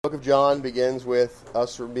book of John begins with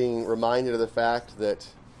us being reminded of the fact that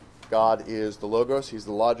God is the Logos. He's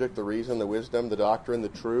the logic, the reason, the wisdom, the doctrine, the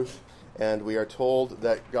truth. And we are told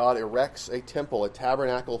that God erects a temple, a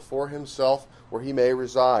tabernacle for himself where he may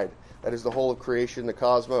reside. That is the whole of creation, the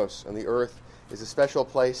cosmos. And the earth is a special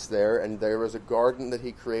place there. And there was a garden that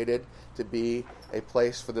he created to be a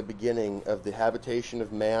place for the beginning of the habitation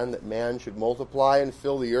of man, that man should multiply and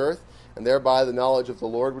fill the earth, and thereby the knowledge of the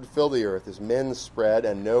Lord would fill the earth as men spread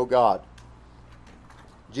and know God.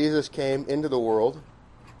 Jesus came into the world,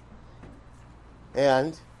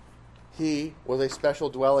 and he was a special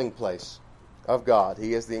dwelling place of God.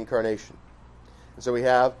 He is the incarnation. And so we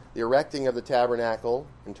have the erecting of the tabernacle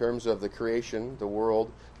in terms of the creation, the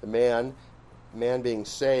world, the man being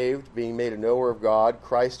saved, being made a knower of God,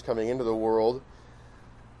 Christ coming into the world.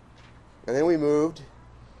 And then we moved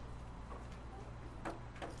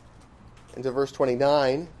into verse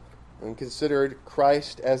 29 and considered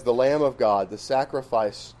Christ as the Lamb of God, the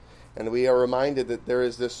sacrifice. And we are reminded that there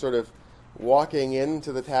is this sort of walking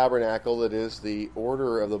into the tabernacle that is the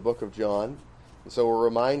order of the book of John. And so we're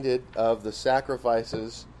reminded of the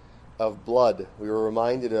sacrifices of blood. We were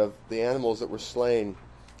reminded of the animals that were slain,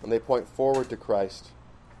 and they point forward to Christ.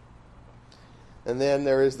 And then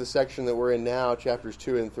there is the section that we're in now, chapters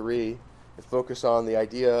 2 and 3, that focus on the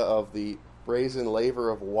idea of the brazen laver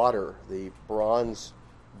of water, the bronze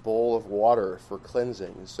bowl of water for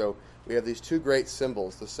cleansing. And so we have these two great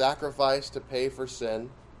symbols, the sacrifice to pay for sin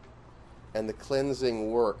and the cleansing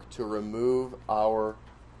work to remove our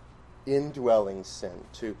indwelling sin,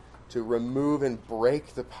 to remove and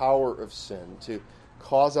break the power of sin, to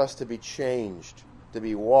cause us to be changed, to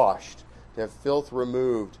be washed, to have filth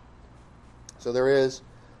removed. So there is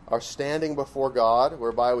our standing before God,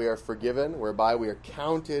 whereby we are forgiven, whereby we are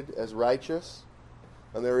counted as righteous,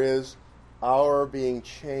 and there is our being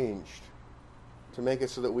changed to make it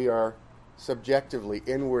so that we are subjectively,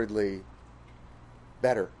 inwardly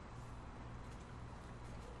better.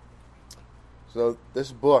 So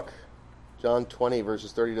this book, John 20,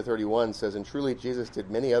 verses 30 to 31, says, "And truly Jesus did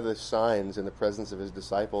many other signs in the presence of his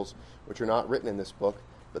disciples, which are not written in this book.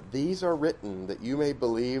 But these are written that you may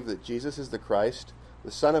believe that Jesus is the Christ,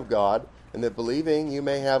 the Son of God, and that believing you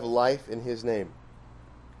may have life in his name."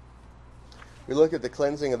 We looked at the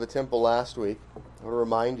cleansing of the temple last week. I want to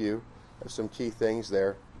remind you of some key things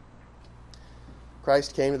there.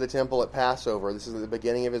 Christ came to the temple at Passover. This is at the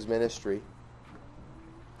beginning of his ministry.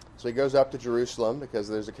 So he goes up to Jerusalem because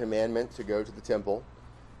there's a commandment to go to the temple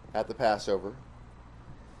at the Passover.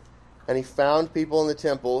 And he found people in the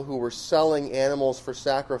temple who were selling animals for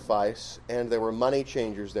sacrifice, and there were money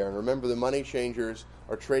changers there. And remember, the money changers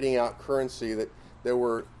are trading out currency that there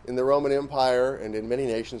were in the Roman Empire and in many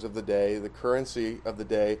nations of the day. The currency of the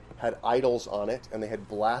day had idols on it, and they had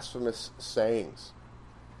blasphemous sayings.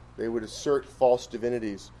 They would assert false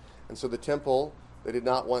divinities. And so the temple, they did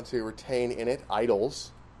not want to retain in it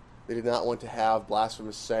idols. They did not want to have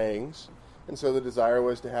blasphemous sayings. And so the desire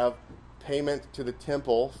was to have payment to the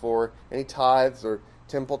temple for any tithes or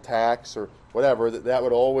temple tax or whatever, that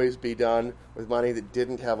would always be done with money that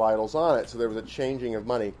didn't have idols on it. So there was a changing of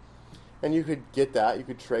money. And you could get that, you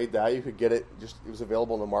could trade that, you could get it, just it was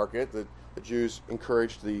available in the market. The Jews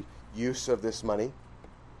encouraged the use of this money.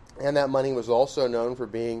 And that money was also known for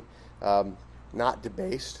being not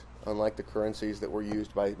debased, unlike the currencies that were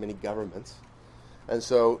used by many governments. And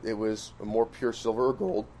so it was more pure silver or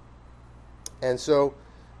gold. And so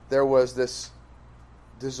there was this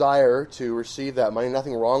desire to receive that money.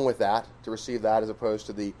 Nothing wrong with that, to receive that as opposed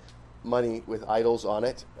to the money with idols on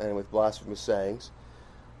it and with blasphemous sayings.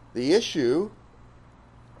 The issue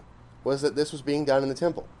was that this was being done in the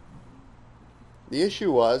temple. The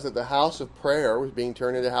issue was that the house of prayer was being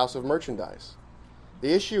turned into a house of merchandise.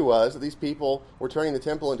 The issue was that these people were turning the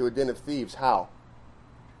temple into a den of thieves. How?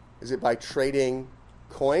 Is it by trading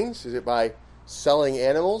coins? Is it by selling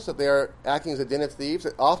animals that they are acting as a den of thieves?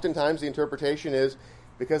 Oftentimes the interpretation is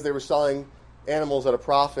because they were selling animals at a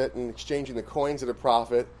profit and exchanging the coins at a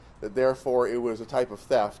profit, that therefore it was a type of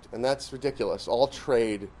theft. And that's ridiculous. All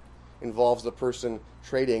trade involves the person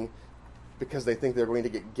trading because they think they're going to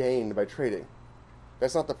get gained by trading.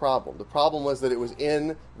 That's not the problem. The problem was that it was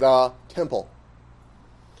in the temple.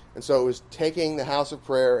 And so it was taking the house of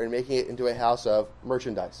prayer and making it into a house of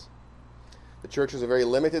merchandise. The church has a very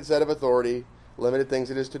limited set of authority, limited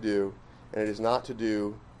things it is to do, and it is not to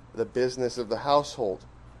do the business of the household.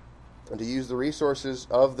 And to use the resources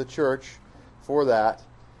of the church for that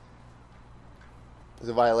is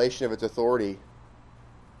a violation of its authority.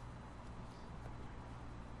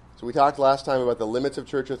 So we talked last time about the limits of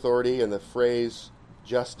church authority and the phrase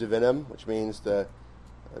jus divinum, which means the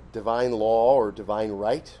divine law or divine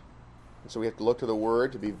right. And so we have to look to the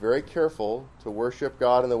Word to be very careful to worship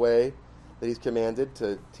God in the way that He's commanded,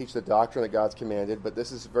 to teach the doctrine that God's commanded. But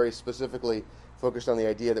this is very specifically focused on the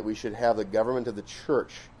idea that we should have the government of the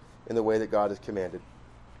church in the way that God has commanded.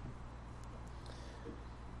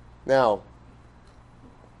 Now,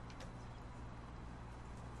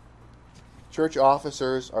 church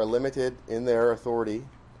officers are limited in their authority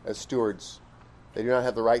as stewards. They do not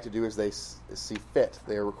have the right to do as they see fit.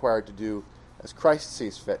 They are required to do as Christ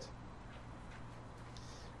sees fit.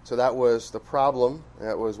 So that was the problem.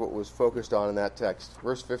 That was what was focused on in that text.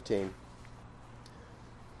 Verse 15.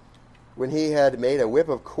 When he had made a whip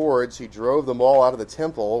of cords, he drove them all out of the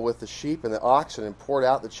temple with the sheep and the oxen and poured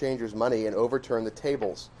out the changers' money and overturned the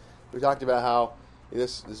tables. We talked about how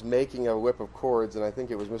this making a whip of cords, and I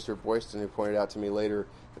think it was Mr. Boyston who pointed out to me later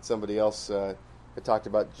that somebody else had talked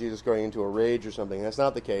about Jesus going into a rage or something. That's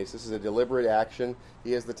not the case. This is a deliberate action.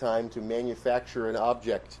 He has the time to manufacture an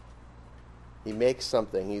object. He makes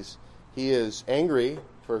something. He is angry,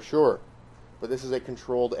 for sure, but this is a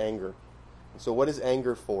controlled anger. So what is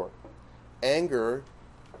anger for? Anger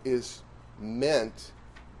is meant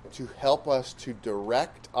to help us to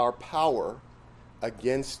direct our power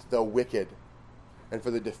against the wicked and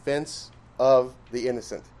for the defense of the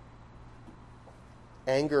innocent.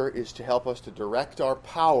 Anger is to help us to direct our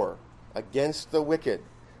power against the wicked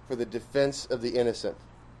for the defense of the innocent.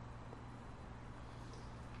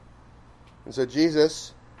 And so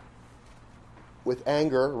Jesus, with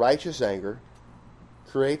anger, righteous anger,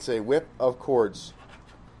 creates a whip of cords.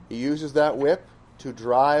 He uses that whip to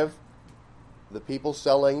drive the people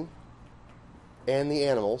selling and the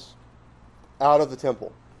animals out of the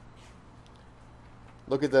temple.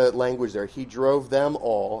 Look at the language there. He drove them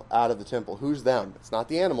all out of the temple. Who's them? It's not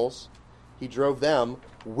the animals. He drove them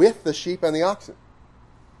with the sheep and the oxen.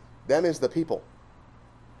 Them is the people.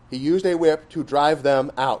 He used a whip to drive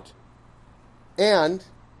them out. And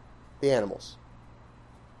the animals.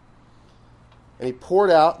 And he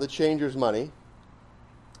poured out the changers' money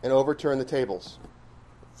and overturned the tables.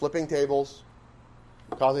 Flipping tables,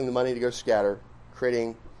 causing the money to go scatter,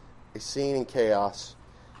 creating a scene and chaos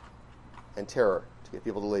and terror to get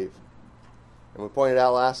people to leave. And we pointed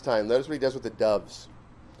out last time, notice what he does with the doves.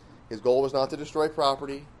 His goal was not to destroy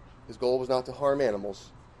property. His goal was not to harm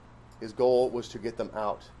animals. His goal was to get them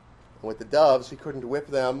out. And with the doves, he couldn't whip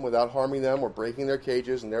them without harming them or breaking their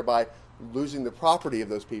cages and thereby losing the property of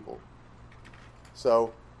those people.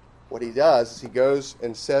 So what he does is he goes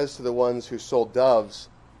and says to the ones who sold doves,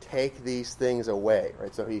 take these things away.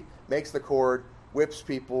 Right? So he makes the cord, whips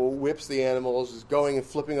people, whips the animals, is going and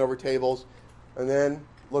flipping over tables, and then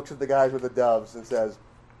looks at the guys with the doves and says,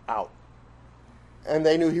 out. And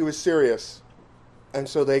they knew he was serious. And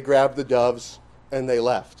so they grabbed the doves and they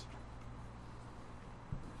left.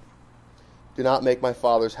 Do not make my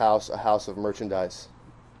Father's house a house of merchandise.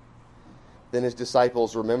 Then his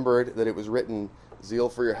disciples remembered that it was written, zeal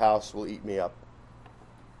for your house will eat me up.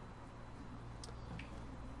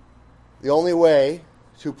 The only way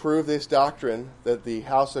to prove this doctrine, that the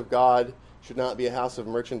house of God should not be a house of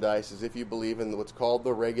merchandise, is if you believe in what's called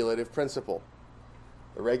the regulative principle.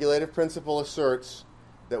 The regulative principle asserts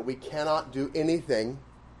that we cannot do anything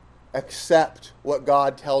except what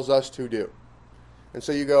God tells us to do. And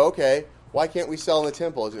so you go, okay, why can't we sell in the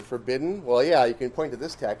temple? Is it forbidden? Well, yeah, you can point to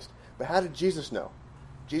this text. But how did Jesus know?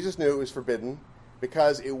 Jesus knew it was forbidden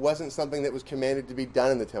because it wasn't something that was commanded to be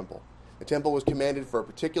done in the temple. The temple was commanded for a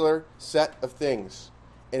particular set of things.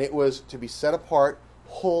 And it was to be set apart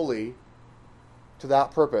wholly to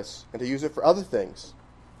that purpose. And to use it for other things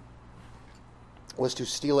was to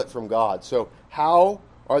steal it from God. So how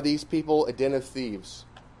are these people a den of thieves?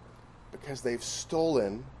 Because they've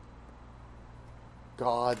stolen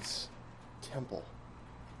God's temple.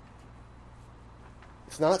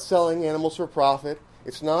 It's not selling animals for profit.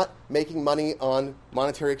 It's not making money on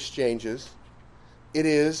monetary exchanges. It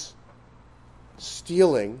is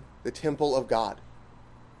stealing the temple of God.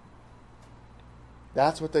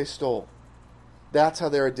 That's what they stole. That's how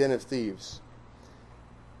they're a den of thieves.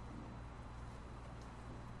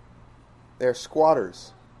 They're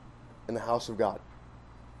squatters in the house of God.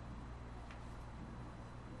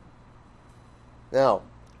 Now,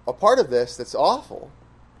 a part of this that's awful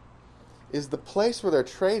is the place where they're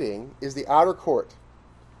trading is the outer court.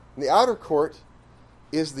 And the outer court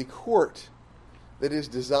is the court that is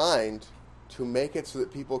designed to make it so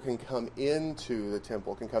that people can come into the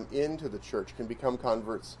temple, can come into the church, can become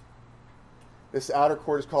converts. This outer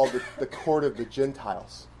court is called the court of the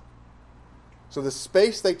Gentiles. So the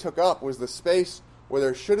space they took up was the space where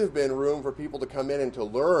there should have been room for people to come in and to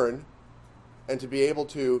learn and to be able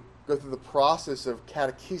to go through the process of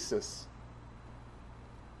catechesis.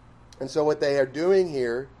 And so what they are doing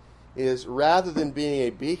here is, rather than being a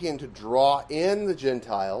beacon to draw in the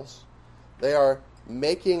Gentiles, they are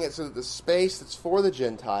making it so that the space that's for the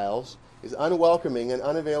Gentiles is unwelcoming and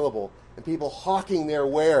unavailable, and people hawking their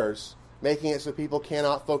wares, making it so people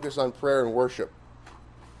cannot focus on prayer and worship.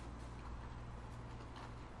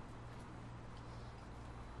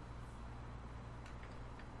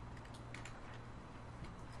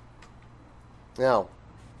 Now,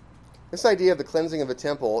 this idea of the cleansing of the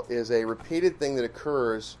temple is a repeated thing that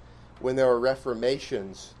occurs when there are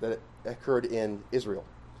reformations that occurred in Israel.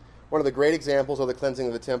 One of the great examples of the cleansing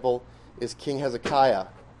of the temple is King Hezekiah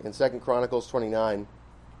in 2 Chronicles 29.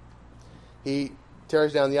 He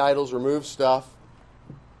tears down the idols, removes stuff,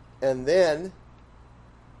 and then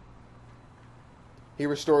he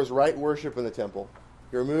restores right worship in the temple.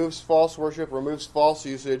 He removes false worship, removes false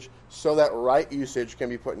usage, so that right usage can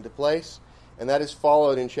be put into place. And that is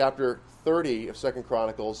followed in chapter 30 of 2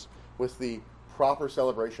 Chronicles with the proper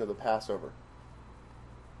celebration of the Passover.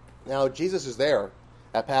 Now, Jesus is there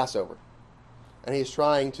at Passover, and he's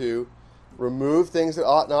trying to remove things that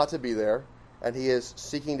ought not to be there, and he is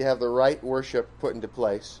seeking to have the right worship put into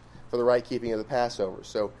place for the right keeping of the Passover.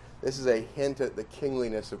 So this is a hint at the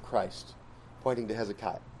kingliness of Christ, pointing to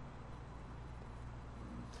Hezekiah.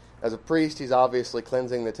 As a priest, he's obviously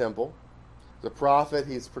cleansing the temple. As a prophet,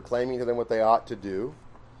 he's proclaiming to them what they ought to do.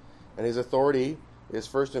 And his authority is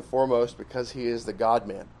first and foremost because he is the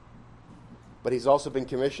God-man. But he's also been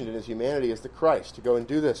commissioned in his humanity as the Christ to go and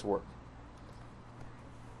do this work.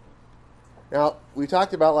 Now, we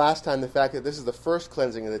talked about last time the fact that this is the first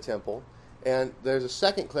cleansing of the temple, and there's a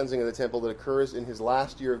second cleansing of the temple that occurs in his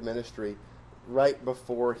last year of ministry, right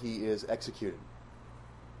before he is executed.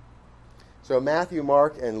 So Matthew,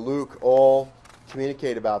 Mark, and Luke all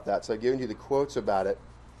communicate about that. So I've given you the quotes about it.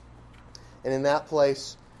 And in that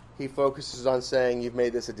place, he focuses on saying, "You've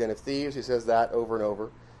made this a den of thieves." He says that over and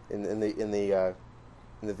over in the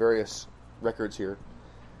various records here.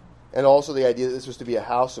 And also the idea that this was to be a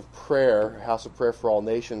house of prayer for all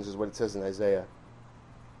nations, is what it says in Isaiah.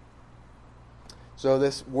 So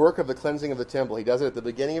this work of the cleansing of the temple, he does it at the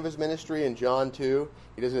beginning of his ministry in John 2.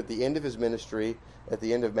 He does it at the end of his ministry, at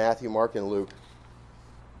the end of Matthew, Mark, and Luke.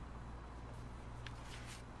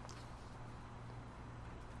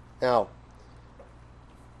 Now,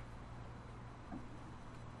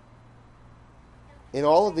 in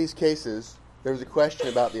all of these cases, there was a question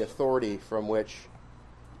about the authority from which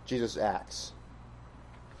Jesus acts.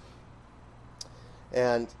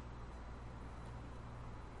 And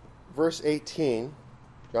verse 18,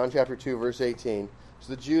 John chapter 2, verse 18,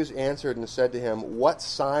 so the Jews answered and said to him, "What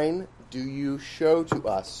sign do you show to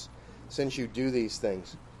us, since you do these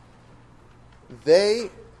things?"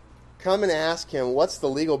 They come and ask him, what's the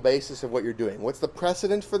legal basis of what you're doing? What's the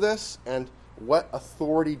precedent for this? And what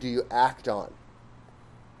authority do you act on?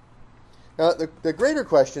 Now, the greater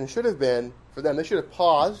question should have been, for them, they should have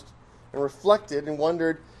paused and reflected and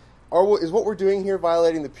wondered, is what we're doing here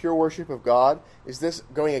violating the pure worship of God? Is this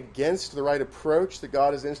going against the right approach that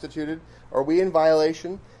God has instituted? Are we in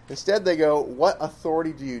violation? Instead, they go, what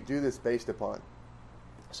authority do you do this based upon?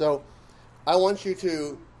 So, I want you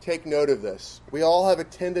to take note of this. We all have a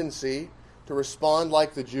tendency to respond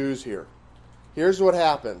like the Jews here. Here's what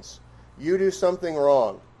happens. You do something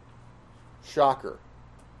wrong. Shocker.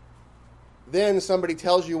 Then somebody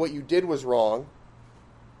tells you what you did was wrong.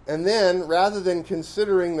 And then, rather than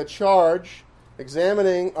considering the charge,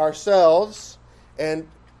 examining ourselves, and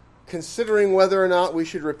considering whether or not we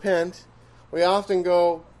should repent, we often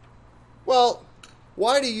go, well,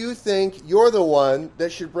 why do you think you're the one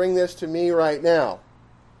that should bring this to me right now?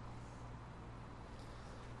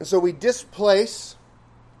 And so we displace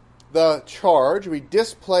the charge, we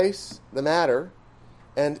displace the matter,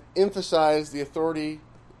 and emphasize the authority,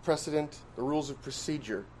 precedent, the rules of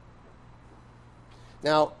procedure.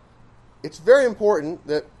 Now, it's very important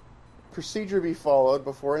that procedure be followed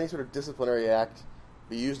before any sort of disciplinary act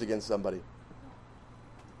be used against somebody.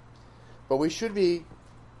 But we should be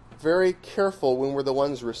very careful when we're the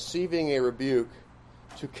ones receiving a rebuke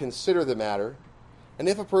to consider the matter. And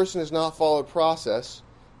if a person has not followed process,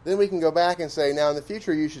 then we can go back and say, now in the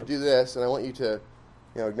future you should do this, and I want you to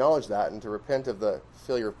acknowledge that and to repent of the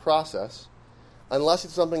failure of process, unless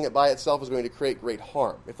it's something that by itself is going to create great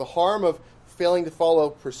harm. If the harm of failing to follow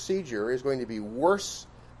procedure is going to be worse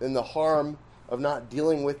than the harm of not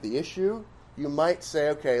dealing with the issue, you might say,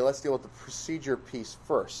 okay, let's deal with the procedure piece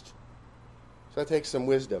first. So that takes some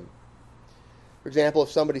wisdom. For example, if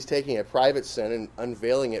somebody's taking a private sin and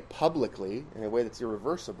unveiling it publicly in a way that's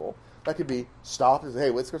irreversible, that could be stopped and say, hey,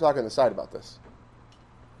 let's go talk on the side about this.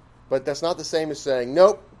 But that's not the same as saying,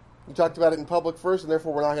 nope, you talked about it in public first, and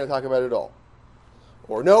therefore we're not going to talk about it at all.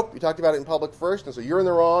 Or, nope, you talked about it in public first, and so you're in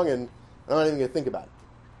the wrong, and I'm not even going to think about it.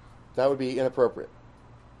 That would be inappropriate.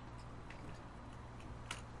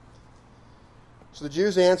 So the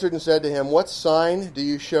Jews answered and said to him, "What sign do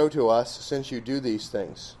you show to us since you do these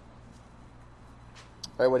things?"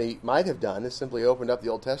 Right, what he might have done is simply opened up the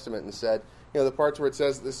Old Testament and said, the parts where it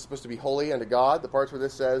says this is supposed to be holy unto God, the parts where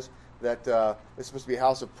this says that this is supposed to be a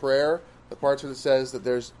house of prayer, the parts where it says that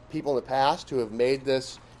there's people in the past who have made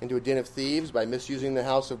this into a den of thieves by misusing the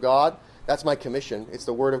house of God. That's my commission. It's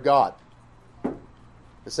the Word of God.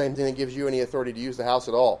 The same thing that gives you any authority to use the house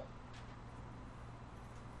at all.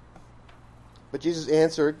 But Jesus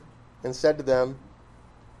answered and said to them,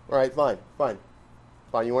 all right, fine.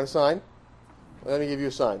 You want a sign? Let me give you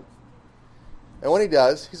a sign. And when he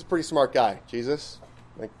does, he's a pretty smart guy, Jesus.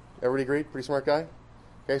 Like, everybody agreed? Pretty smart guy?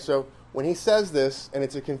 Okay, so when he says this, and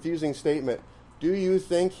it's a confusing statement, do you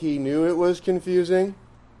think he knew it was confusing?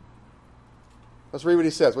 Let's read what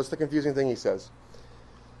he says. What's the confusing thing he says?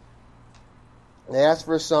 They asked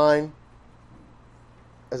for a sign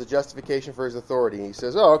as a justification for his authority. He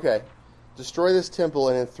says, oh, okay. Destroy this temple,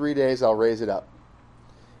 and in 3 days I'll raise it up.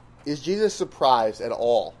 Is Jesus surprised at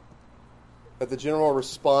all that the general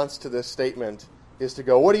response to this statement is to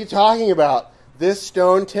go, what are you talking about? This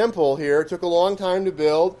stone temple here took a long time to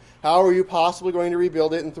build. How are you possibly going to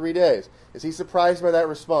rebuild it in 3 days? Is he surprised by that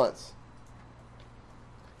response?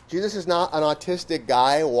 Jesus is not an autistic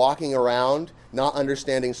guy walking around not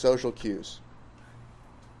understanding social cues.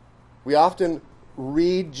 We often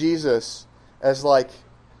read Jesus as like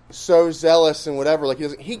so zealous and whatever.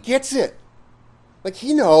 Like he gets it. Like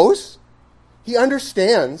he knows. He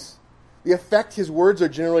understands the effect his words are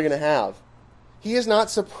generally going to have. He is not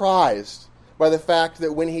surprised by the fact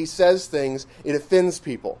that when he says things, it offends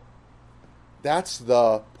people. That's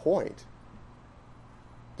the point.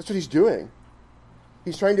 That's what he's doing.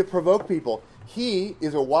 He's trying to provoke people. He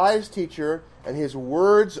is a wise teacher, and his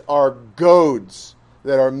words are goads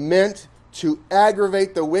that are meant to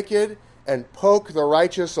aggravate the wicked and poke the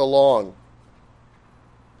righteous along.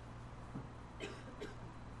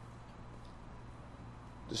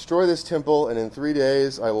 Destroy this temple, and in 3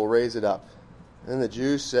 days I will raise it up. And the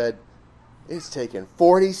Jews said, it's taken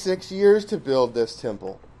 46 years to build this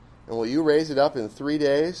temple, and will you raise it up in 3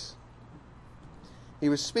 days? He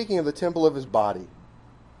was speaking of the temple of his body.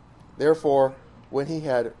 Therefore, when he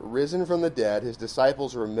had risen from the dead, his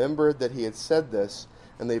disciples remembered that he had said this,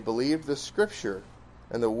 and they believed the scripture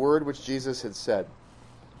and the word which Jesus had said.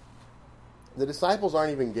 The disciples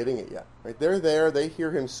aren't even getting it yet. Right? They're there, they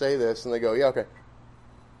hear him say this, and they go, yeah, okay.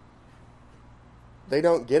 They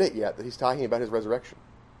don't get it yet that he's talking about his resurrection.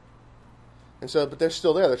 And so, but they're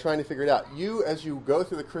still there. They're trying to figure it out. You, as you go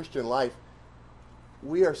through the Christian life,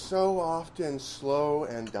 we are so often slow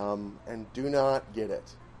and dumb and do not get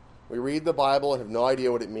it. We read the Bible and have no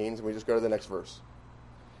idea what it means, and we just go to the next verse.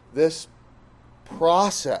 This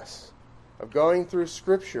process of going through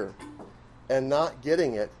Scripture and not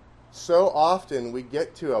getting it, so often we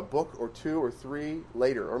get to a book or two or three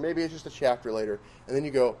later, or maybe it's just a chapter later, and then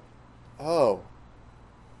you go, oh,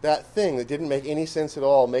 that thing that didn't make any sense at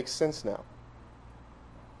all makes sense now.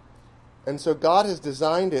 And so God has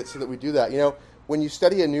designed it so that we do that. You know, when you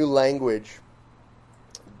study a new language,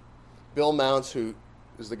 Bill Mounts, who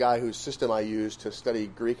is the guy whose system I used to study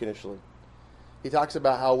Greek initially, he talks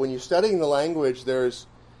about how when you're studying the language, there's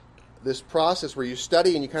this process where you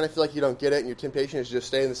study and you kind of feel like you don't get it, and your temptation is to just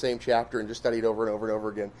stay in the same chapter and just study it over and over and over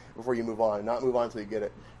again before you move on, and not move on until you get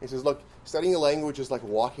it. He says, look, studying a language is like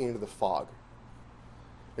walking into the fog.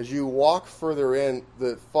 As you walk further in,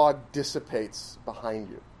 the fog dissipates behind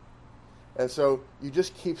you. And so you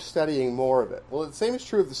just keep studying more of it. Well, the same is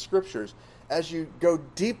true of the Scriptures. As you go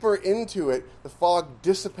deeper into it, the fog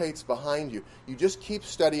dissipates behind you. You just keep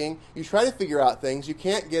studying. You try to figure out things. You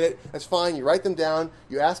can't get it. That's fine. You write them down.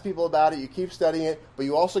 You ask people about it. You keep studying it. But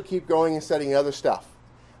you also keep going and studying other stuff.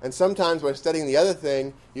 And sometimes by studying the other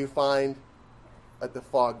thing, you find that the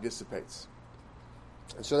fog dissipates.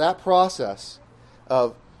 And so that process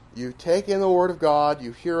of you take in the Word of God,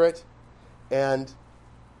 you hear it, and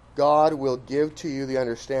God will give to you the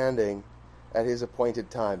understanding at His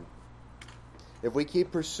appointed time. If we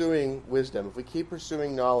keep pursuing wisdom, if we keep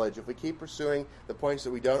pursuing knowledge, if we keep pursuing the points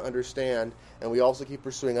that we don't understand, and we also keep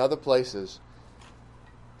pursuing other places,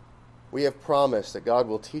 we have promised that God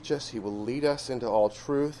will teach us, He will lead us into all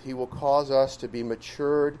truth, He will cause us to be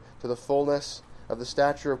matured to the fullness of the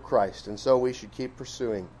stature of Christ, and so we should keep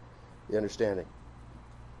pursuing the understanding.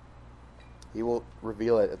 He will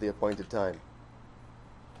reveal it at the appointed time.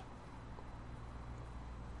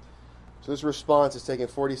 So this response has taken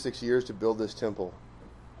 46 years to build this temple.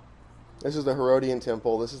 This is the Herodian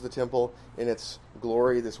temple. This is the temple in its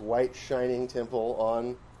glory, this white shining temple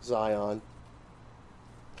on Zion.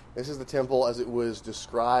 This is the temple as it was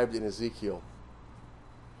described in Ezekiel.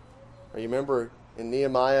 Now, you remember in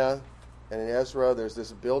Nehemiah and in Ezra, there's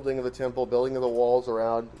this building of the temple, building of the walls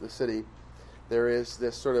around the city. There is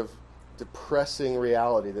this sort of depressing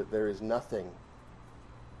reality that there is nothing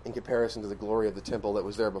in comparison to the glory of the temple that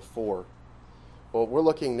was there before. Well, we're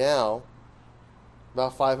looking now,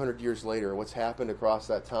 about 500 years later. What's happened across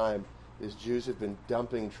that time is Jews have been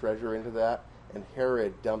dumping treasure into that, and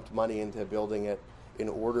Herod dumped money into building it in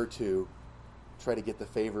order to try to get the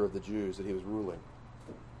favor of the Jews that he was ruling.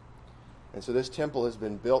 And so this temple has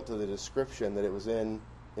been built to the description that it was in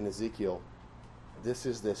Ezekiel. This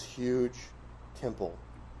is this huge temple.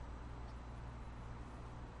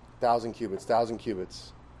 1,000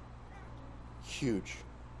 cubits. Huge.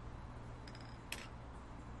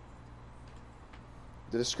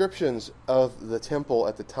 The descriptions of the temple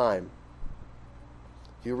at the time,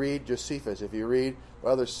 if you read Josephus, if you read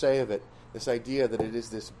what others say of it, this idea that it is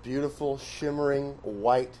this beautiful, shimmering,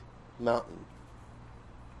 white mountain.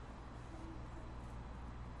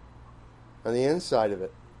 On the inside of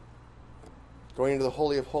it, going into the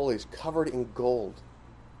Holy of Holies, covered in gold.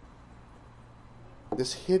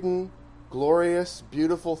 This hidden, glorious,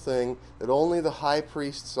 beautiful thing that only the high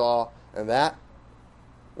priest saw, and that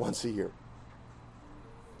once a year.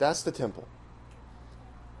 That's the temple.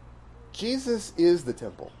 Jesus is the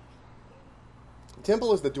temple. The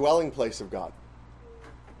temple is the dwelling place of God.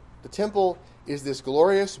 The temple is this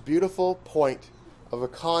glorious, beautiful point of a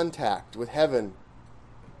contact with heaven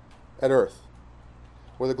at earth,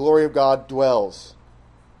 where the glory of God dwells.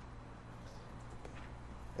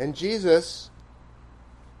 And Jesus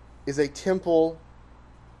is a temple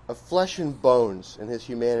of flesh and bones in his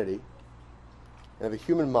humanity and of a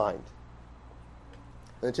human mind.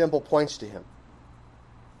 And the temple points to him.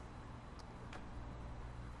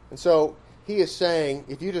 And so he is saying,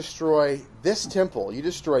 if you destroy this temple, you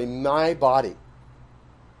destroy my body,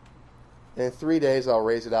 and in 3 days I'll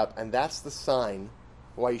raise it up. And that's the sign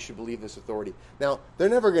why you should believe this authority. Now, they're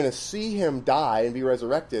never going to see him die and be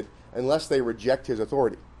resurrected unless they reject his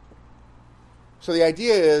authority. So the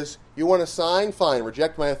idea is, you want a sign? Fine,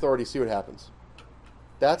 reject my authority, see what happens.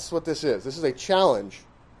 That's what this is. This is a challenge.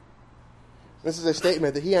 This is a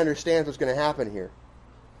statement that he understands what's going to happen here.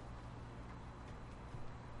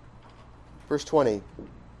 Verse 20.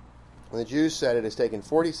 When the Jews said, it has taken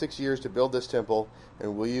 46 years to build this temple,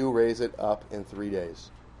 and will you raise it up in 3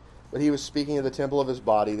 days? But he was speaking of the temple of his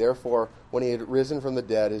body. Therefore, when he had risen from the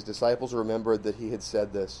dead, his disciples remembered that he had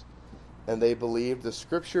said this, and they believed the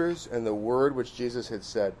Scriptures and the word which Jesus had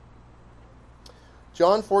said.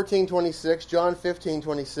 John 14:26, John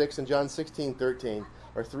 15:26, and John 16:13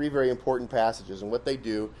 are three very important passages. And what they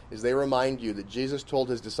do is they remind you that Jesus told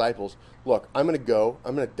his disciples, look, I'm going to go,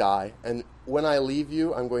 I'm going to die, and when I leave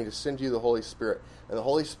you, I'm going to send you the Holy Spirit. And the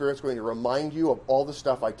Holy Spirit's going to remind you of all the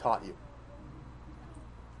stuff I taught you.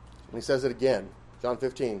 And he says it again, John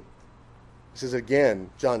 15. He says it again,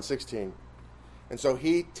 John 16. And so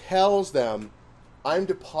he tells them, I'm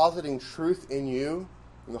depositing truth in you,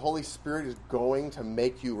 and the Holy Spirit is going to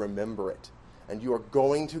make you remember it. And you are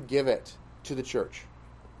going to give it to the church.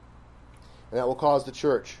 And that will cause the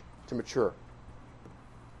church to mature.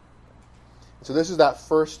 So this is that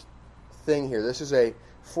first thing here. This is a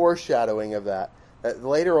foreshadowing of that. That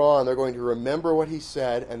later on, they're going to remember what he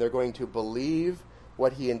said, and they're going to believe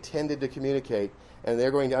what he intended to communicate, and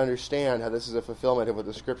they're going to understand how this is a fulfillment of what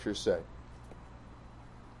the Scriptures say.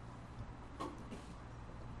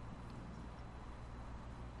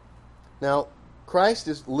 Now, Christ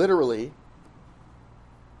is literally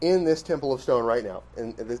in this temple of stone right now,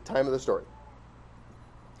 in the time of the story,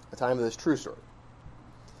 the time of this true story.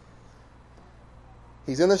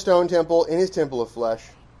 He's in the stone temple, in his temple of flesh.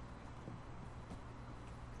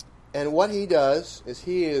 And what he does is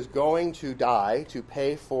he is going to die to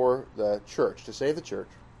pay for the church, to save the church.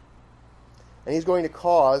 And he's going to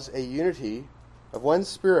cause a unity of one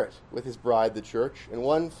spirit with his bride, the church, and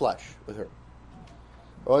one flesh with her.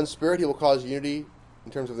 One spirit, he will cause unity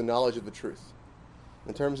in terms of the knowledge of the truth.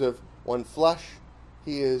 In terms of one flesh,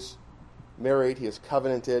 he is married, he is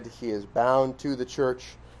covenanted, he is bound to the church,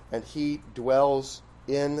 and he dwells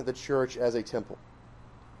in the church as a temple.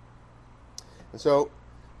 And so,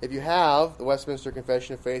 if you have the Westminster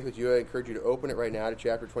Confession of Faith with you, I encourage you to open it right now to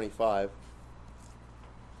chapter 25.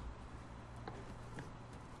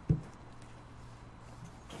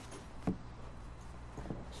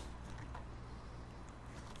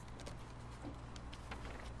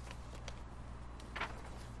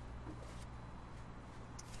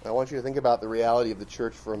 want you to think about the reality of the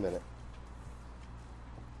church for a minute.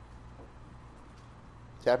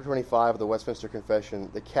 Chapter 25 of the Westminster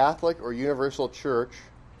Confession, the Catholic or universal church,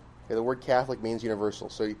 okay, the word Catholic means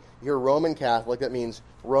universal. So you hear Roman Catholic, that means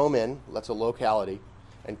Roman, that's a locality,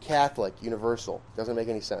 and Catholic, universal. Doesn't make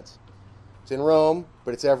any sense. It's in Rome,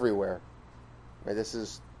 but it's everywhere. Right, this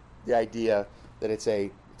is the idea that it's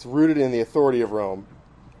rooted in the authority of Rome.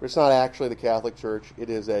 But it's not actually the Catholic Church.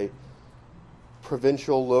 It is a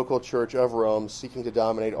provincial, local church of Rome seeking to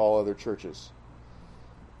dominate all other churches.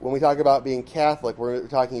 When we talk about being Catholic, we're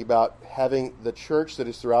talking about having the church that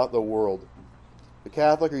is throughout the world. The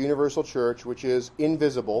Catholic or universal church, which is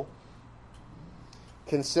invisible,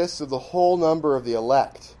 consists of the whole number of the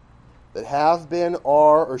elect that have been,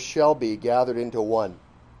 are, or shall be gathered into one.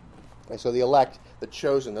 And so the elect, the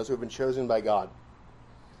chosen, those who have been chosen by God.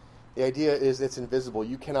 The idea is it's invisible.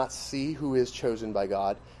 You cannot see who is chosen by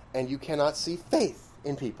God, and you cannot see faith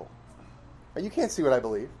in people. You can't see what I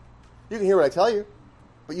believe. You can hear what I tell you,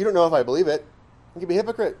 but you don't know if I believe it. I could be a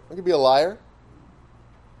hypocrite. I could be a liar.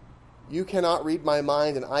 You cannot read my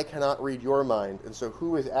mind, and I cannot read your mind. And so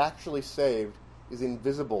who is actually saved is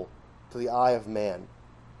invisible to the eye of man.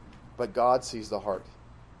 But God sees the heart.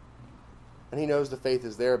 And he knows the faith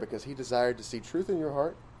is there because he desired to see truth in your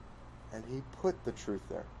heart, and he put the truth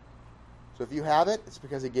there. So if you have it, it's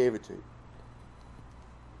because he gave it to you.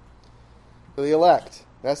 So the elect,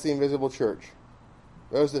 that's the invisible church.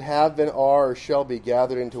 Those that have been, are, or shall be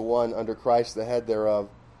gathered into one under Christ, the head thereof,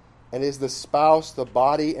 and is the spouse, the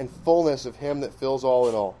body, and fullness of him that fills all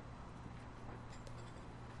in all.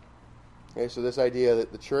 Okay, so this idea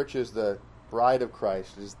that the church is the bride of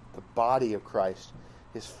Christ, is the body of Christ.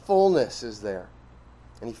 His fullness is there.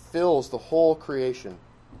 And he fills the whole creation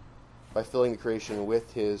by filling the creation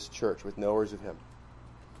with his church, with knowers of him.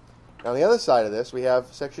 Now on the other side of this, we have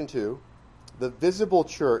section 2, the visible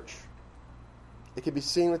church. It can be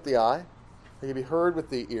seen with the eye. It can be heard with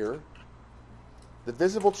the ear. The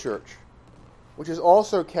visible church, which is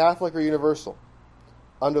also Catholic or universal,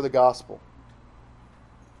 under the gospel.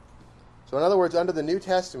 So in other words, under the New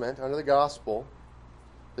Testament, under the gospel,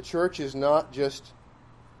 the church is not just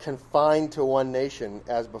confined to one nation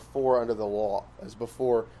as before under the law, as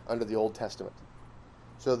before under the Old Testament.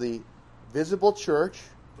 So the visible church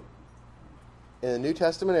in the New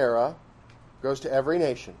Testament era goes to every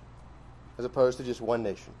nation, as opposed to just one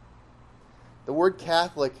nation. The word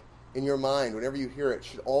Catholic in your mind, whenever you hear it,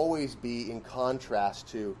 should always be in contrast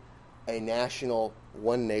to a national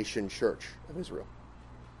one-nation church of Israel.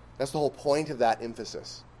 That's the whole point of that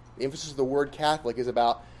emphasis. The emphasis of the word Catholic is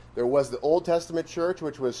about there was the Old Testament church,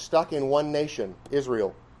 which was stuck in one nation,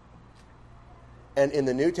 Israel. And in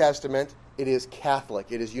the New Testament, it is Catholic.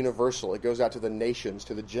 It is universal. It goes out to the nations,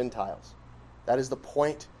 to the Gentiles. That is the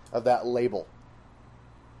point of that label.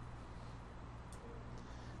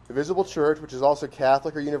 The visible church, which is also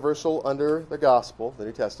Catholic or universal under the gospel, the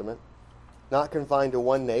New Testament, not confined to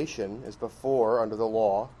one nation as before under the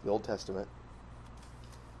law, the Old Testament,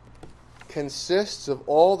 consists of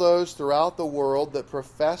all those throughout the world that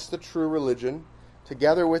profess the true religion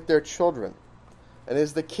together with their children, and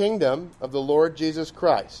is the kingdom of the Lord Jesus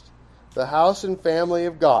Christ, the house and family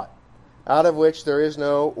of God, out of which there is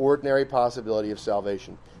no ordinary possibility of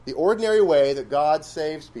salvation. The ordinary way that God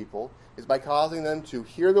saves people is by causing them to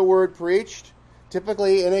hear the word preached,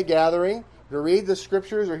 typically in a gathering, to read the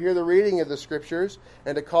Scriptures or hear the reading of the Scriptures,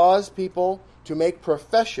 and to cause people to make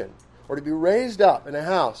profession or to be raised up in a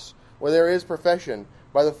house where there is profession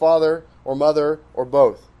by the father or mother or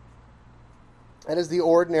both. That is the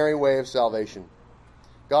ordinary way of salvation.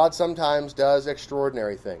 God sometimes does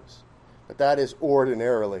extraordinary things, but that is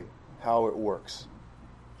ordinarily how it works.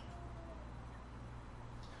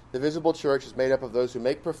 The visible church is made up of those who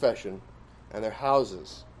make profession and their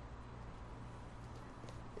houses.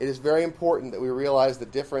 It is very important that we realize the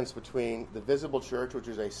difference between the visible church, which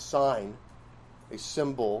is a sign, a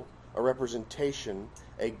symbol, a representation,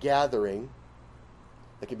 a gathering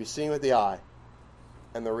that can be seen with the eye,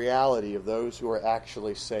 and the reality of those who are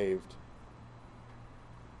actually saved.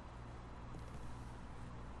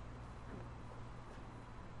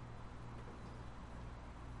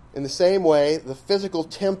 In the same way, the physical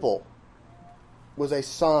temple was a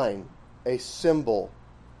sign, a symbol,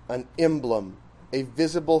 an emblem, a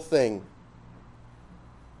visible thing.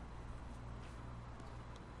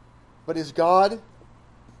 But is God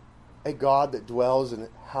a God that dwells in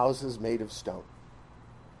houses made of stone?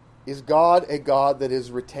 Is God a God that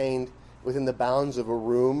is retained within the bounds of a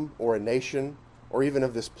room or a nation or even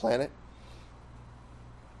of this planet?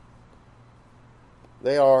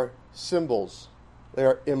 They are symbols. They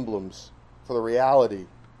are emblems for the reality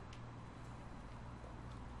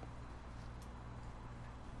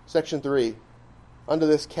Section 3. Under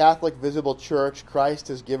this Catholic visible church, Christ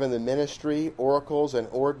has given the ministry, oracles, and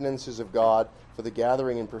ordinances of God for the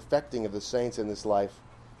gathering and perfecting of the saints in this life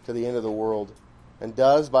to the end of the world, and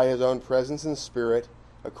does, by his own presence and Spirit,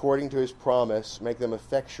 according to his promise, make them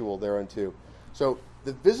effectual thereunto. So,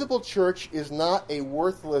 the visible church is not a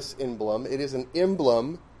worthless emblem. It is an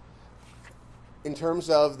emblem in terms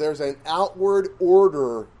of there's an outward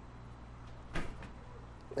order.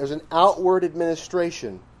 There's an outward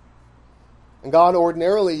administration. And God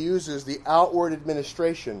ordinarily uses the outward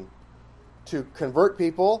administration to convert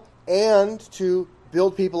people and to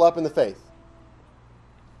build people up in the faith.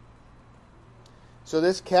 So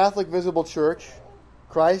this Catholic visible church,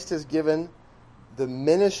 Christ has given the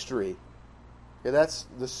ministry. Okay, that's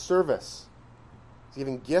the service. He's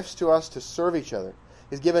given gifts to us to serve each other.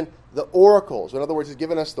 He's given the oracles. In other words, he's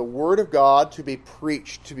given us the Word of God to be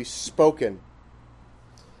preached, to be spoken.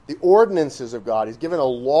 The ordinances of God. He's given a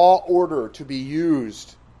law order to be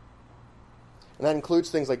used. And that includes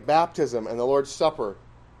things like baptism and the Lord's Supper.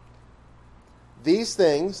 These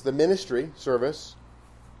things, the ministry, service,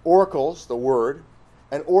 oracles, the Word,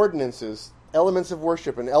 and ordinances, elements of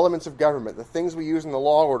worship and elements of government, the things we use in the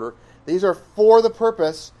law order, these are for the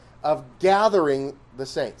purpose of gathering the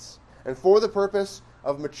saints and for the purpose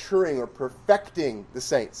of maturing or perfecting the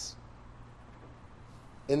saints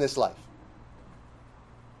in this life.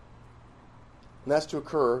 And that's to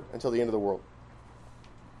occur until the end of the world.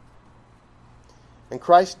 And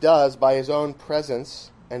Christ does, by his own presence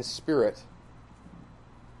and Spirit,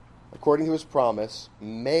 according to his promise,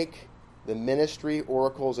 make the ministry,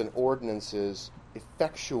 oracles, and ordinances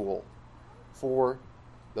effectual for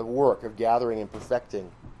the work of gathering and perfecting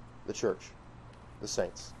the church, the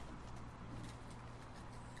saints.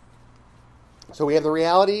 So we have the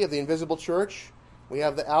reality of the invisible church. We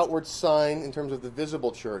have the outward sign in terms of the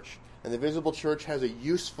visible church. And the visible church has a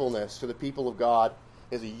usefulness to the people of God,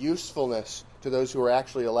 has a usefulness to those who are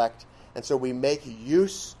actually elect. And so we make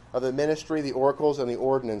use of the ministry, the oracles, and the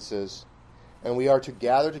ordinances. And we are to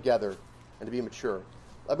gather together and to be mature.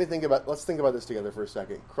 Let's think about this together for a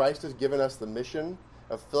second. Christ has given us the mission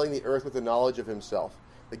of filling the earth with the knowledge of himself.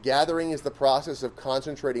 The gathering is the process of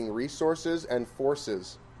concentrating resources and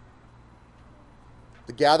forces.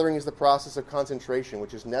 The gathering is the process of concentration,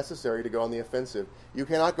 which is necessary to go on the offensive. You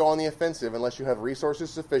cannot go on the offensive unless you have resources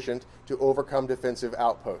sufficient to overcome defensive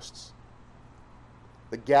outposts.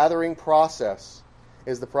 The gathering process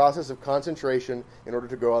is the process of concentration in order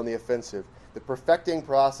to go on the offensive. The perfecting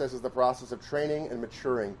process is the process of training and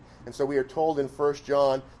maturing. And so we are told in 1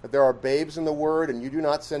 John that there are babes in the word, and you do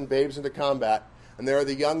not send babes into combat. And there are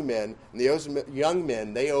the young men, and those young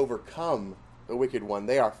men, they overcome the wicked one.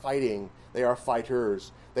 They are fighting. They are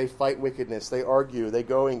fighters. They fight wickedness. They argue. They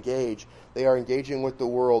go engage. They are engaging with the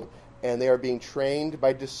world, and they are being trained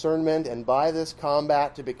by discernment and by this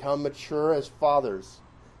combat to become mature as fathers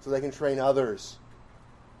so they can train others.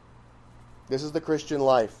 This is the Christian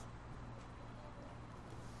life.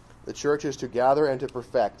 The church is to gather and to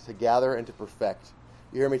perfect, to gather and to perfect.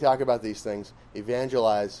 You hear me talk about these things.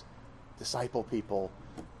 Evangelize, disciple people.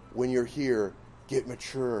 When you're here, get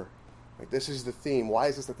mature. Like, this is the theme. Why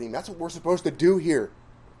is this the theme? That's what we're supposed to do here.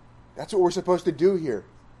 That's what we're supposed to do here.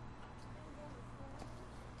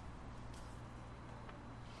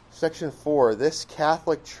 Section 4. This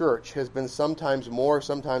Catholic Church has been sometimes more,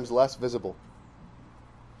 sometimes less visible.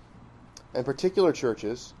 And particular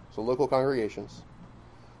churches, so local congregations,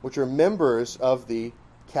 which are members of the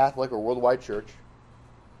Catholic or worldwide church,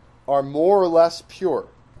 are more or less pure.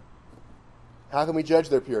 How can we judge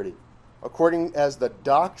their purity? According as the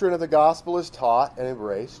doctrine of the gospel is taught and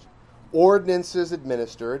embraced, ordinances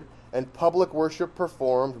administered, and public worship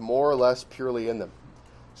performed more or less purely in them.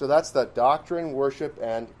 So that's the doctrine, worship,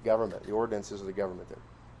 and government. The ordinances of the government there.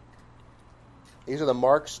 These are the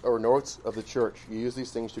marks or notes of the church. You use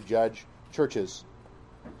these things to judge churches.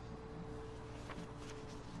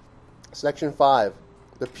 Section 5.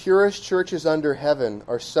 The purest churches under heaven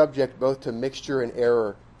are subject both to mixture and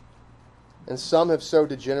error. And some have so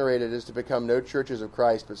degenerated as to become no churches of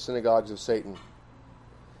Christ, but synagogues of Satan.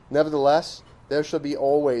 Nevertheless, there shall be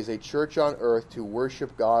always a church on earth to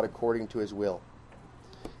worship God according to his will.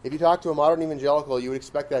 If you talk to a modern evangelical, you would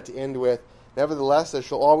expect that to end with, nevertheless, there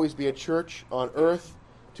shall always be a church on earth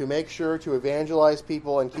to make sure to evangelize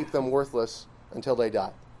people and keep them worthless until they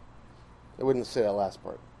die. It wouldn't say that last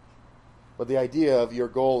part. But the idea of your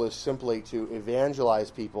goal is simply to evangelize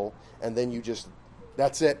people, and then you just,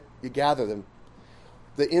 that's it. You gather them.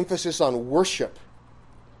 The emphasis on worship.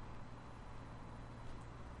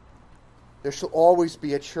 There shall always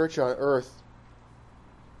be a church on earth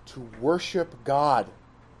to worship God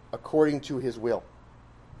according to his will.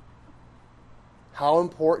 How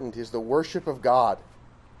important is the worship of God?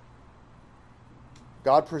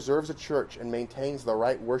 God preserves a church and maintains the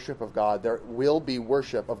right worship of God. There will be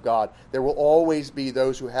worship of God. There will always be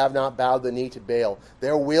those who have not bowed the knee to Baal.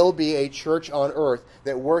 There will be a church on earth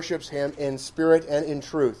that worships him in spirit and in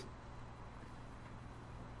truth.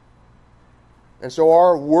 And so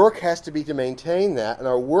our work has to be to maintain that, and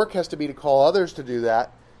our work has to be to call others to do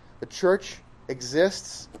that. The church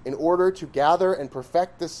exists in order to gather and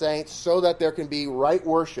perfect the saints so that there can be right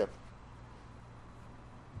worship.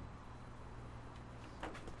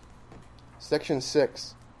 Section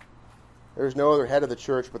 6. There is no other head of the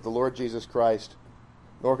church but the Lord Jesus Christ,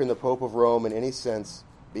 nor can the Pope of Rome in any sense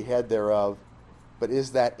be head thereof, but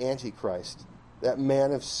is that Antichrist, that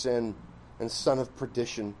man of sin and son of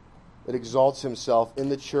perdition, that exalts himself in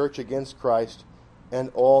the church against Christ and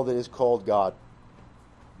all that is called God.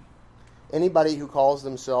 Anybody who calls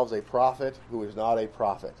themselves a prophet who is not a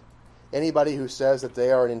prophet. Anybody who says that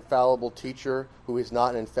they are an infallible teacher who is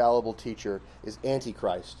not an infallible teacher is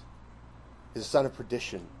Antichrist, is a son of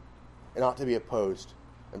perdition, and ought to be opposed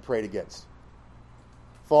and prayed against.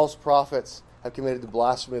 False prophets have committed the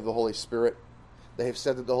blasphemy of the Holy Spirit. They have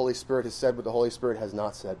said that the Holy Spirit has said what the Holy Spirit has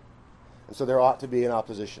not said. And so there ought to be an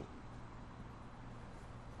opposition.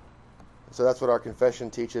 So that's what our confession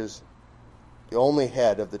teaches. The only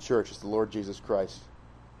head of the church is the Lord Jesus Christ.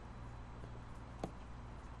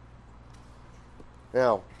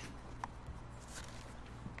 Now,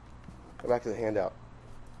 go back to the handout.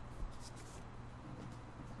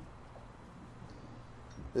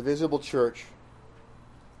 The visible church,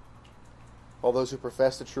 all those who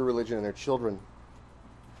profess the true religion and their children,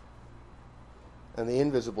 and the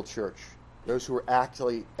invisible church, those who are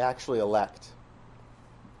actually elect,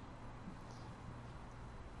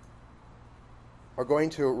 are going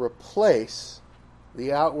to replace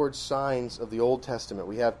the outward signs of the Old Testament.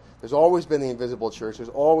 There's always been the invisible church. There's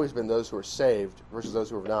always been those who are saved versus those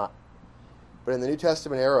who are not. But in the New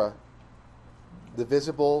Testament era, the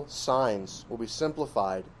visible signs will be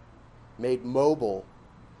simplified, made mobile,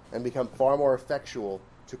 and become far more effectual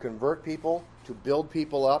to convert people, to build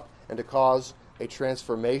people up, and to cause a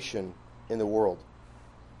transformation in the world.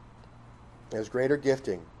 There's greater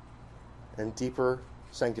gifting and deeper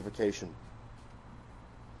sanctification.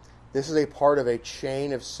 This is a part of a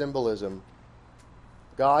chain of symbolism.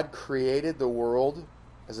 God created the world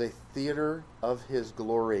as a theater of his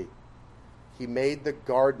glory. He made the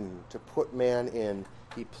garden to put man in.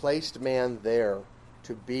 He placed man there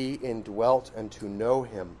to be indwelt and to know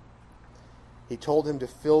him. He told him to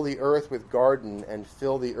fill the earth with garden and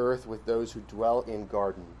fill the earth with those who dwell in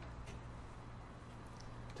garden.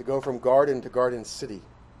 To go from garden to garden city.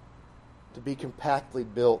 To be compactly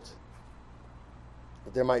built.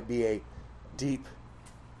 That there might be a deep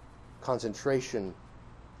concentration,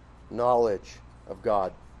 knowledge of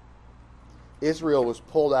God. Israel was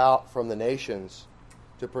pulled out from the nations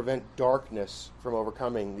to prevent darkness from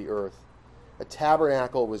overcoming the earth. A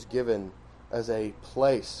tabernacle was given as a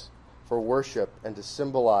place for worship and to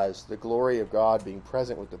symbolize the glory of God being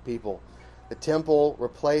present with the people. The temple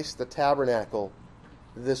replaced the tabernacle.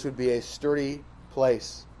 This would be a sturdy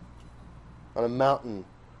place on a mountain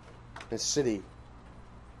in a city.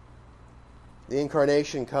 The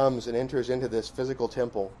incarnation comes and enters into this physical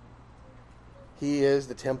temple. He is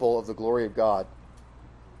the temple of the glory of God.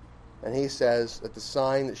 And he says that the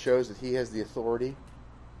sign that shows that he has the authority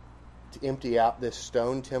to empty out this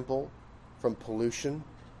stone temple from pollution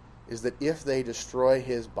is that if they destroy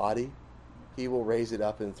his body, he will raise it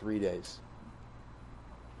up in 3 days.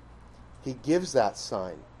 He gives that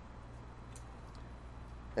sign.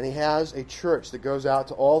 And he has a church that goes out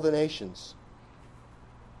to all the nations.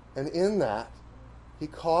 And in that, he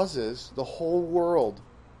causes the whole world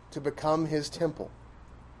to become his temple.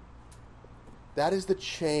 That is the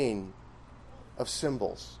chain of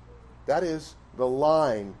symbols. That is the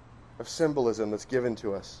line of symbolism that's given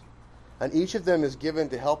to us. And each of them is given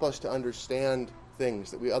to help us to understand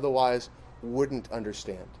things that we otherwise wouldn't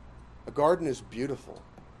understand. A garden is beautiful.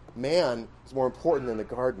 Man is more important than the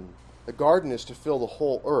garden. The garden is to fill the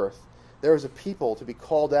whole earth. There is a people to be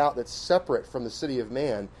called out that's separate from the city of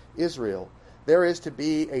man, Israel. There is to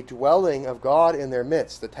be a dwelling of God in their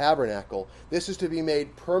midst, the tabernacle. This is to be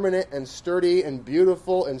made permanent and sturdy and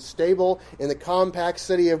beautiful and stable in the compact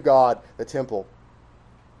city of God, the temple.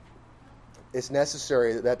 It's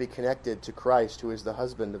necessary that that be connected to Christ, who is the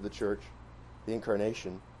husband of the church, the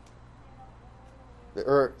incarnation. The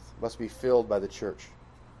earth must be filled by the church,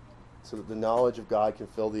 so that the knowledge of God can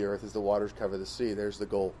fill the earth as the waters cover the sea. There's the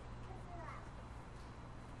goal.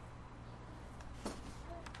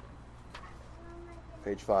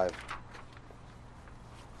 Page 5.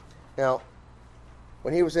 Now,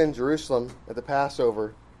 When he was in Jerusalem at the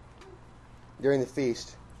Passover, during the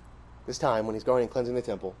feast, this time when he's going and cleansing the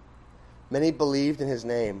temple, many believed in his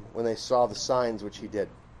name when they saw the signs which he did.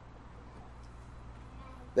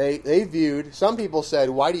 They viewed, some people said,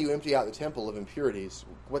 why do you empty out the temple of impurities?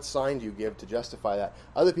 What sign do you give to justify that?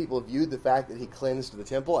 Other people viewed the fact that he cleansed the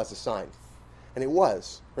temple as a sign. And it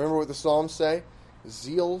was. Remember what the Psalms say?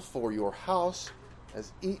 Zeal for your house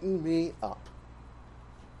has eaten me up.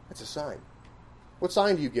 That's a sign. What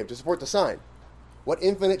sign do you give to support the sign? What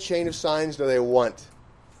infinite chain of signs do they want?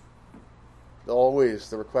 Always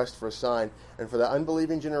the request for a sign. And for the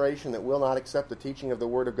unbelieving generation that will not accept the teaching of the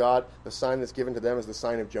Word of God, the sign that's given to them is the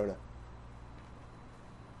sign of Jonah.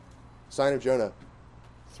 Sign of Jonah.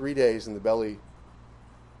 3 days in the belly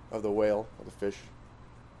of the whale, of the fish,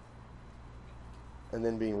 and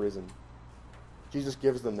then being risen. Jesus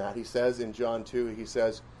gives them that. He says in John 2, he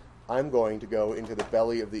says, I'm going to go into the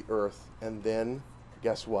belly of the earth, and then,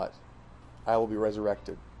 guess what? I will be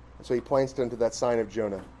resurrected. And so he points them to that sign of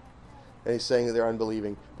Jonah. And he's saying that they're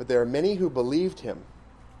unbelieving. But there are many who believed him.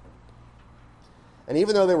 And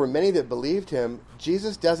even though there were many that believed him,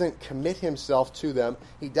 Jesus doesn't commit himself to them.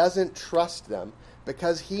 He doesn't trust them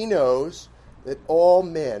because he knows that all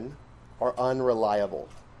men are unreliable.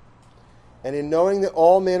 And in knowing that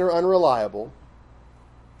all men are unreliable,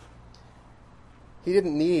 he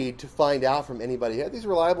didn't need to find out from anybody, are these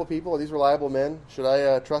reliable people? Are these reliable men? Should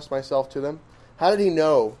I trust myself to them? How did he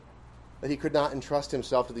know that he could not entrust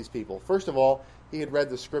himself to these people? First of all, he had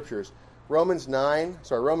read the Scriptures. Romans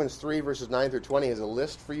 3, verses 9 through 20 is a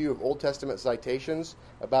list for you of Old Testament citations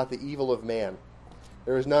about the evil of man.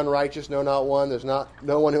 There is none righteous, no, not one. There's no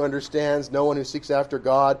one who understands, no one who seeks after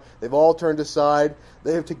God. They've all turned aside.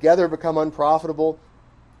 They have together become unprofitable.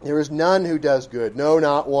 There is none who does good, no,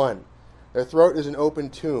 not one. Their throat is an open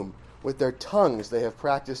tomb. With their tongues they have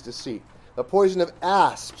practiced deceit. The poison of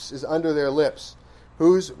asps is under their lips,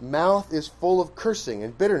 whose mouth is full of cursing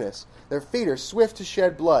and bitterness. Their feet are swift to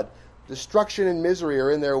shed blood. Destruction and misery are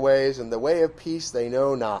in their ways, and the way of peace they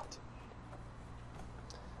know not.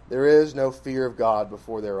 There is no fear of God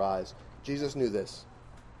before their eyes. Jesus knew this.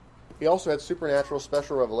 He also had supernatural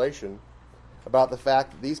special revelation about the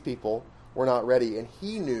fact that these people were not ready, and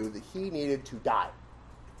he knew that he needed to die.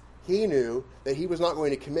 He knew that he was not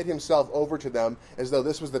going to commit himself over to them as though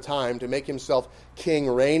this was the time to make himself king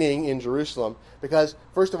reigning in Jerusalem, because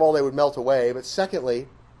first of all they would melt away, but secondly,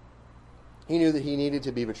 he knew that he needed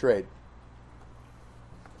to be betrayed.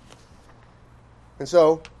 And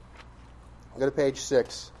so, go to page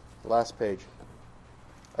 6, the last page.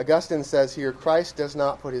 Augustine says here, Christ does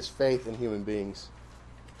not put his faith in human beings.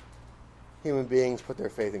 Human beings put their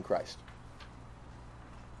faith in Christ.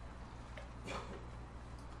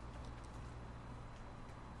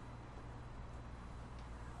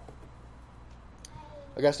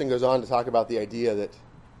 Augustine goes on to talk about the idea that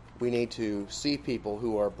we need to see people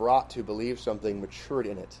who are brought to believe something matured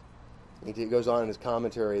in it. He goes on in his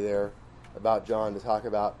commentary there about John to talk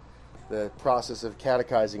about the process of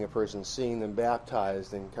catechizing a person, seeing them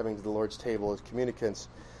baptized and coming to the Lord's table as communicants,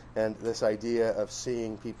 and this idea of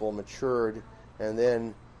seeing people matured, and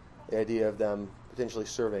then the idea of them potentially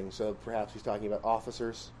serving. So perhaps he's talking about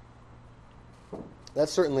officers.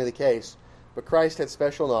 That's certainly the case, but Christ had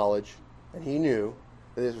special knowledge, and he knew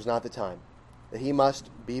that this was not the time, that he must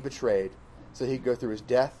be betrayed so he'd go through his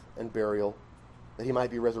death and burial, that he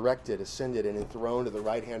might be resurrected, ascended, and enthroned at the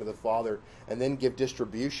right hand of the Father, and then give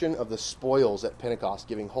distribution of the spoils at Pentecost,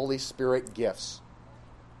 giving Holy Spirit gifts.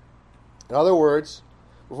 In other words,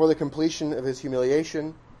 before the completion of his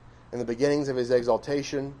humiliation and the beginnings of his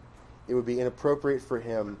exaltation, it would be inappropriate for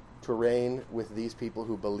him to reign with these people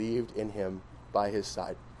who believed in him by his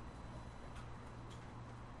side.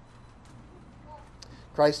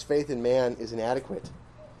 Christ's faith in man is inadequate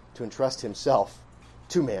to entrust himself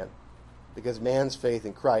to man, because man's faith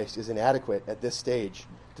in Christ is inadequate at this stage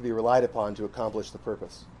to be relied upon to accomplish the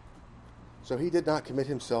purpose. So he did not commit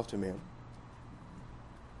himself to man.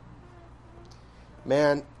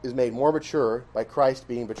 Man is made more mature by Christ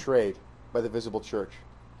being betrayed by the visible church.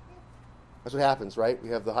 That's what happens, right? We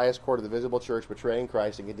have the highest court of the visible church betraying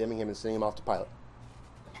Christ and condemning him and sending him off to Pilate.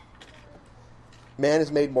 Man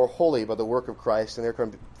is made more holy by the work of Christ, and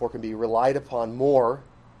therefore can be relied upon more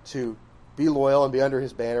to be loyal and be under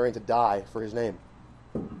his banner and to die for his name.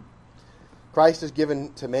 Christ is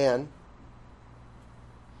given to man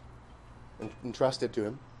and entrusted to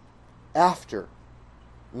him after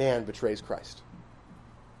man betrays Christ.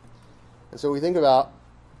 And so we think about,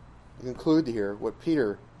 we conclude here, what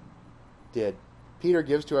Peter did. Peter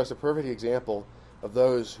gives to us a perfect example of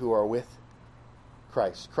those who are with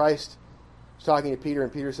Christ. Christ He's talking to Peter,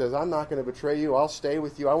 and Peter says, I'm not going to betray you. I'll stay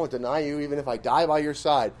with you. I won't deny you, even if I die by your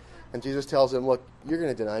side. And Jesus tells him, look, you're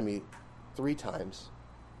going to deny me 3 times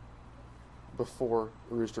before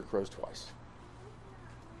the rooster crows twice.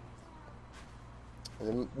 And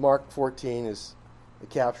then Mark 14 is the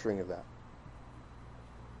capturing of that.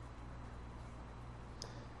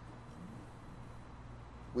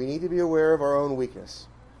 We need to be aware of our own weakness.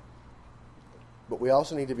 But we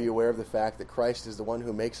also need to be aware of the fact that Christ is the one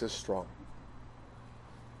who makes us strong.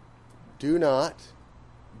 Do not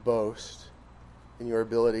boast in your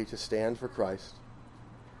ability to stand for Christ,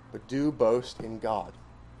 but do boast in God,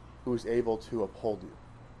 who is able to uphold you.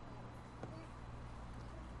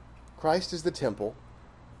 Christ is the temple.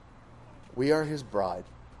 We are his bride.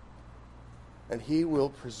 And he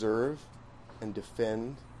will preserve and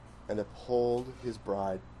defend and uphold his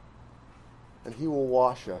bride. And he will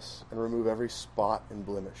wash us and remove every spot and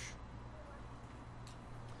blemish.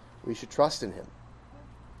 We should trust in him,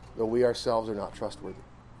 though we ourselves are not trustworthy.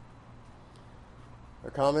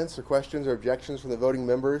 Are comments or questions or objections from the voting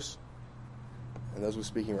members and those with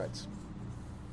speaking rights?